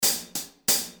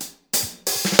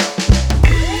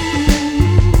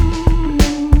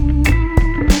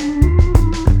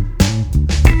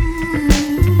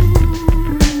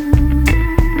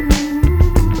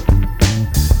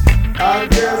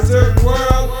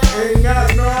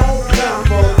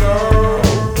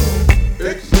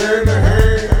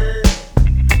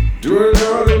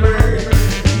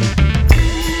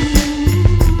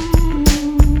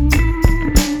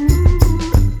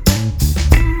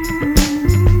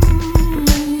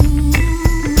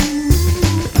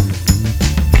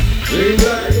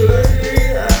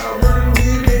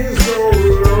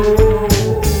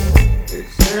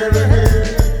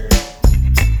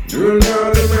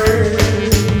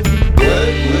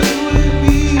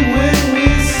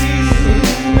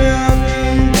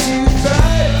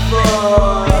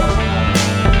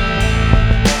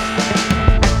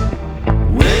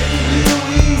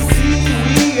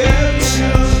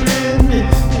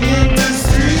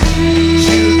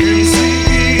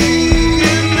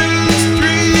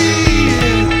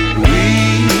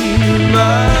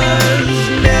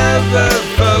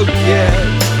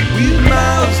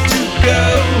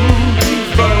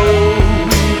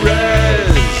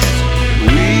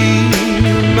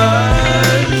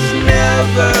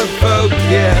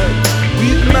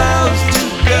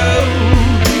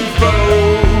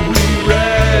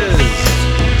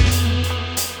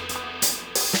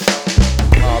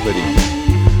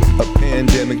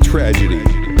endemic tragedy.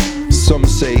 Some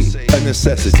say a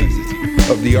necessity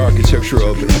of the architecture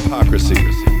of hypocrisy.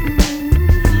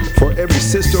 For every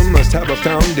system must have a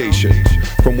foundation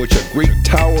from which a great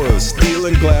tower of steel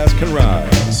and glass can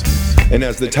rise. And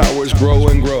as the towers grow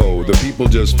and grow, the people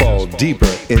just fall deeper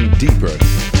and deeper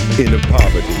into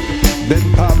poverty.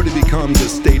 Then poverty becomes a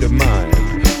state of mind,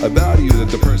 a value that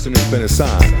the person has been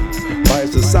assigned by a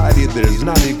society that does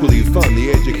not equally fund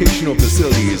the educational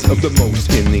facilities of the most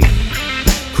in need,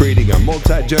 creating a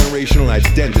multi-generational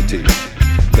identity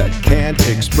that can't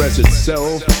express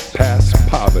itself past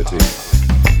poverty.